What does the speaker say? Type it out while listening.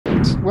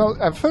Well,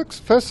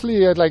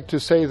 firstly, I'd like to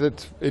say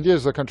that India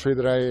is a country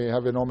that I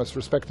have enormous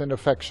respect and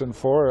affection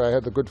for. I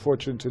had the good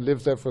fortune to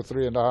live there for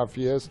 3.5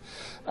 years.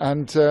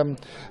 And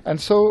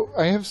so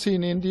I have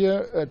seen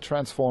India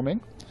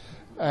transforming.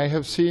 I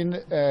have seen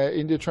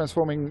India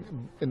transforming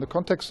in the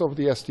context of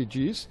the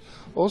SDGs,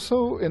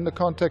 also in the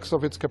context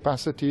of its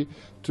capacity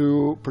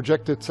to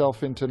project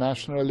itself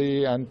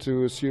internationally and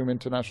to assume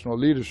international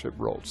leadership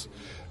roles.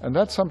 And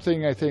that's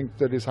something I think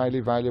that is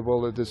highly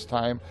valuable at this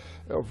time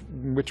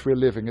in which we're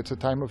living. It's a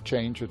time of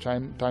change, a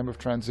time of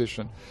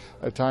transition,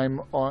 a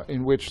time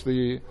in which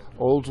the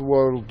old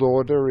world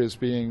order is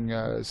being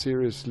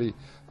seriously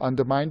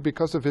undermined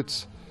because of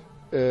its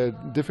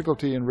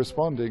difficulty in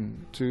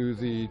responding to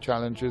the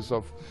challenges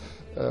of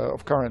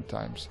current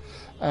times.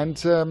 And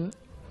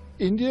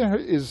India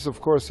is,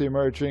 of course,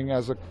 emerging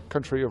as a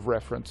country of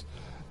reference,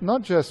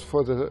 not just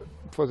for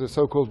the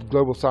so-called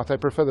global south. I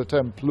prefer the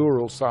term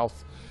plural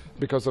south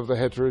because of the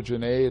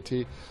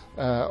heterogeneity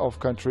of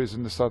countries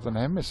in the southern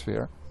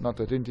hemisphere. Not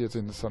that India is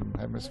in the southern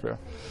hemisphere.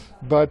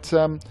 But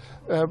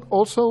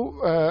also,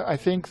 I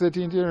think that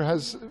India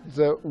has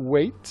the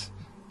weight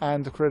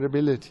and the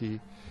credibility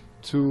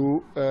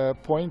to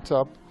point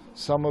up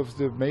some of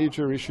the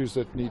major issues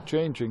that need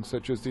changing,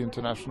 such as the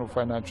international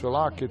financial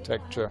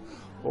architecture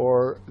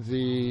or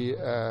the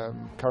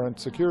current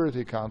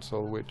Security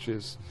Council, which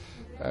is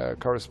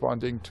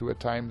corresponding to a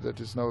time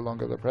that is no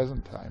longer the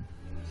present time.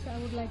 So I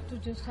would like to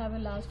just have a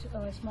last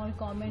small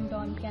comment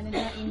on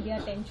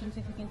Canada-India tensions,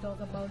 if you can talk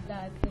about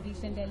that, the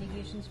recent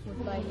allegations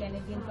put by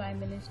Canadian Prime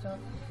Minister,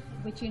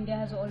 which India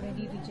has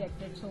already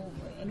rejected. So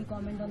any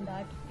comment on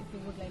that, if you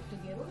would like to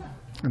give?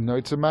 No,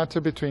 it's a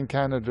matter between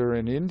Canada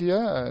and India,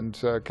 and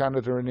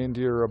Canada and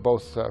India are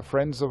both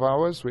friends of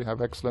ours. We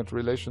have excellent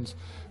relations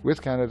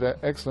with Canada,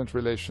 excellent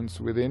relations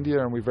with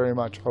India, and we very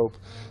much hope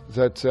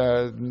that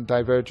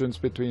divergence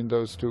between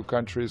those two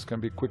countries can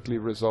be quickly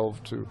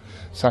resolved to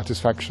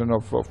satisfaction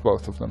of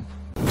both of them.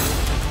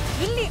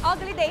 ಇಲ್ಲಿ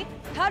ಆಗಲಿದೆ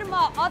ಧರ್ಮ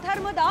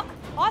ಅಧರ್ಮದ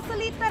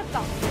ಅಸಲಿ ತರ್ಕ.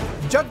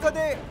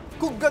 ಜಗ್ಗದೆ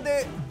ಕುಗ್ಗದೆ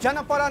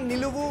ಜನಪರ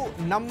ನಿಲುವು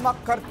ನಮ್ಮ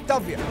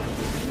ಕರ್ತವ್ಯ.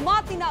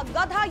 ಮಾತಿನ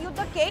ಗದಾ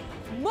ಯುದ್ಧಕ್ಕೆ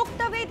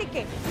ಮುಕ್ತ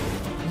ವೇದಿಕೆ.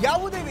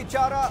 ಯಾವುದೇ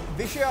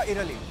ವಿಷಯ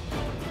ಇರಲಿ,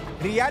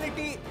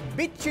 ರಿಯಾಲಿಟಿ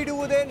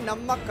ಬಿಚ್ಚಿಡುವುದೇ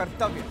ನಮ್ಮ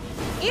ಕರ್ತವ್ಯ.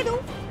 ಇದು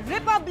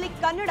ರಿಪಬ್ಲಿಕ್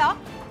ಕನ್ನಡ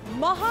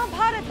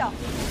ಮಹಾಭಾರತ.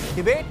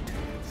 ಡಿಬೇಟ್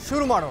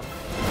ಶುರು ಮಾಡೋಣ.